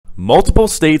Multiple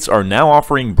states are now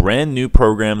offering brand new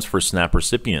programs for SNAP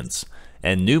recipients,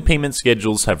 and new payment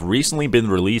schedules have recently been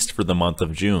released for the month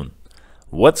of June.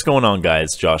 What's going on,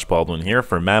 guys? Josh Baldwin here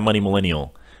for Mad Money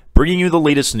Millennial, bringing you the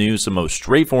latest news and most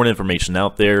straightforward information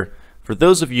out there for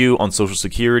those of you on Social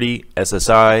Security,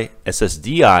 SSI,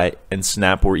 SSDI, and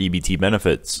SNAP or EBT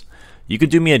benefits. You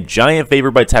could do me a giant favor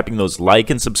by tapping those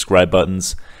like and subscribe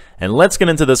buttons, and let's get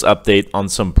into this update on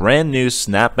some brand new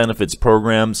SNAP benefits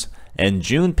programs and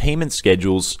June payment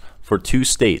schedules for 2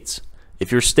 states. If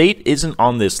your state isn't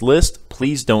on this list,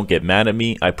 please don't get mad at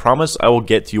me. I promise I will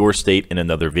get to your state in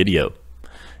another video.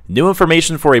 New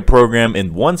information for a program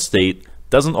in one state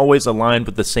doesn't always align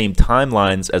with the same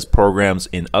timelines as programs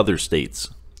in other states.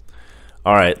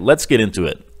 Alright, let's get into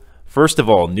it. First of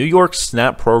all, New York's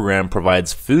SNAP program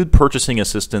provides food purchasing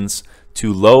assistance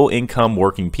to low-income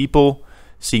working people,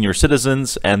 senior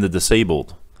citizens, and the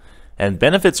disabled. And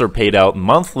benefits are paid out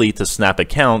monthly to SNAP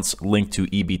accounts linked to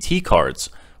EBT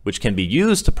cards, which can be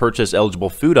used to purchase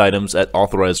eligible food items at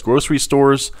authorized grocery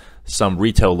stores, some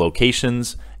retail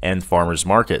locations, and farmers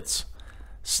markets.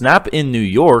 SNAP in New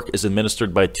York is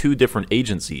administered by 2 different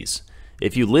agencies.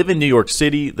 If you live in New York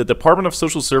City, the Department of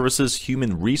Social Services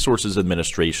Human Resources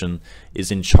Administration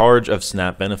is in charge of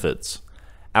SNAP benefits.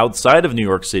 Outside of New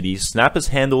York City, SNAP is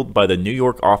handled by the New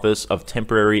York Office of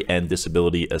Temporary and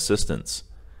Disability Assistance.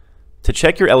 To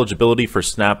check your eligibility for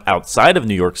SNAP outside of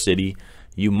New York City,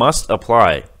 you must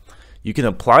apply. You can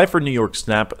apply for New York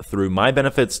SNAP through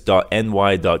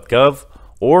mybenefits.ny.gov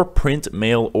or print,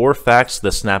 mail, or fax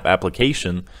the SNAP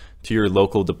application to your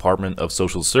local Department of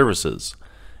Social Services.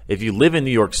 If you live in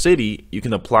New York City, you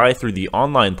can apply through the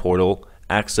online portal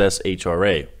Access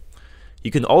HRA. You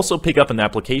can also pick up an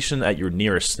application at your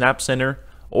nearest SNAP center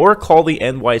or call the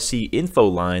NYC info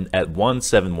line at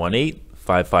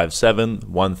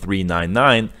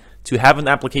 1-718-557-1399 to have an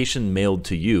application mailed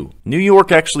to you. New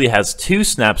York actually has 2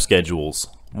 SNAP schedules,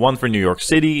 one for New York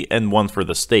City and one for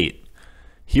the state.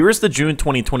 Here is the June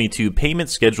 2022 payment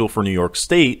schedule for New York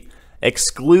State,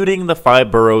 excluding the 5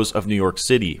 boroughs of New York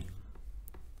City.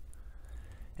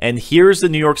 And here's the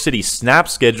New York City SNAP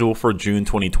schedule for June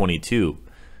 2022.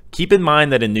 Keep in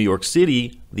mind that in New York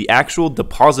City, the actual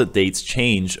deposit dates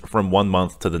change from one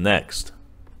month to the next.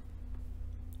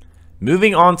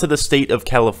 Moving on to the state of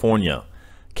California.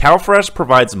 CalFresh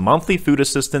provides monthly food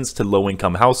assistance to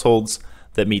low-income households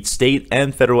that meet state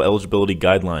and federal eligibility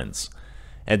guidelines.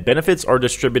 And benefits are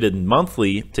distributed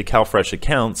monthly to CalFresh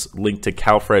accounts linked to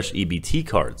CalFresh EBT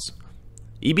cards.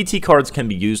 EBT cards can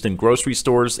be used in grocery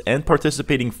stores and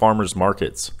participating farmers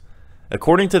markets.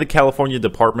 According to the California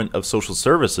Department of Social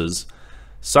Services,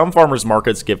 some farmers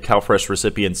markets give CalFresh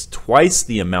recipients twice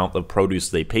the amount of produce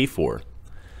they pay for.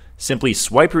 Simply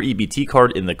swipe your EBT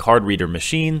card in the card reader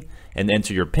machine and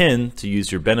enter your PIN to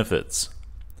use your benefits.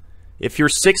 If you're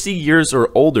 60 years or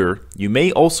older, you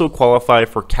may also qualify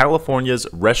for California's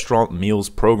Restaurant Meals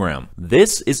Program.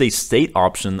 This is a state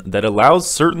option that allows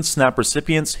certain SNAP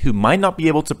recipients who might not be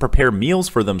able to prepare meals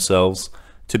for themselves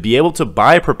to be able to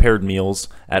buy prepared meals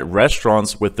at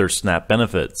restaurants with their SNAP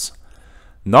benefits.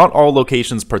 Not all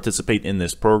locations participate in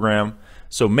this program,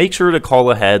 so make sure to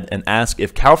call ahead and ask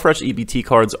if CalFresh EBT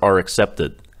cards are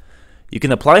accepted. You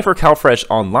can apply for CalFresh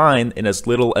online in as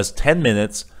little as 10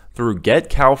 minutes through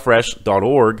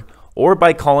getcalfresh.org or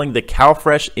by calling the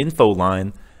CalFresh info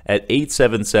line at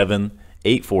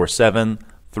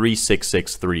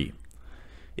 877-847-3663.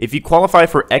 If you qualify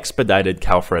for expedited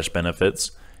CalFresh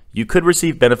benefits, you could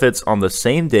receive benefits on the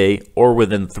same day or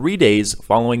within 3 days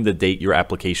following the date your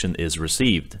application is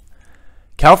received.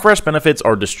 CalFresh benefits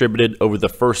are distributed over the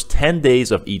first 10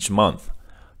 days of each month.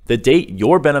 The date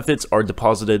your benefits are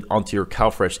deposited onto your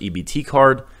CalFresh EBT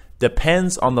card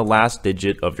depends on the last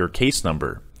digit of your case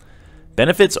number.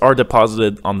 Benefits are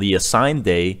deposited on the assigned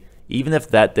day, even if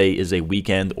that day is a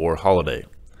weekend or holiday.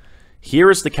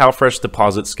 Here is the CalFresh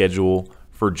deposit schedule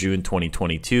for June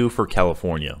 2022 for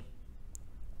California.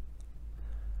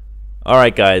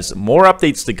 Alright guys, more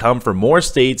updates to come for more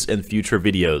states and future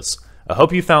videos. I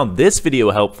hope you found this video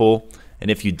helpful,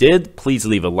 and if you did, please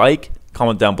leave a like,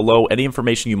 comment down below any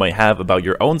information you might have about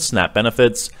your own SNAP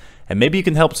benefits, and maybe you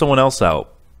can help someone else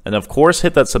out. And of course,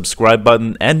 hit that subscribe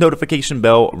button and notification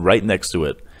bell right next to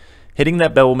it. Hitting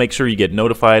that bell will make sure you get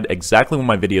notified exactly when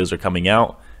my videos are coming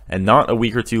out, and not a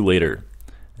week or 2 later.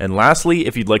 And lastly,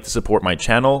 if you'd like to support my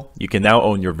channel, you can now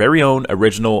own your very own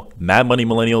original Mad Money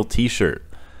Millennial t-shirt.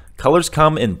 Colors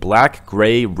come in black,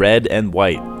 gray, red, and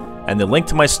white, and the link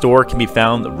to my store can be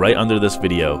found right under this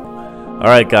video.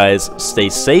 Alright guys, stay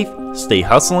safe, stay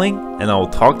hustling, and I will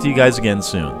talk to you guys again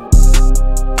soon.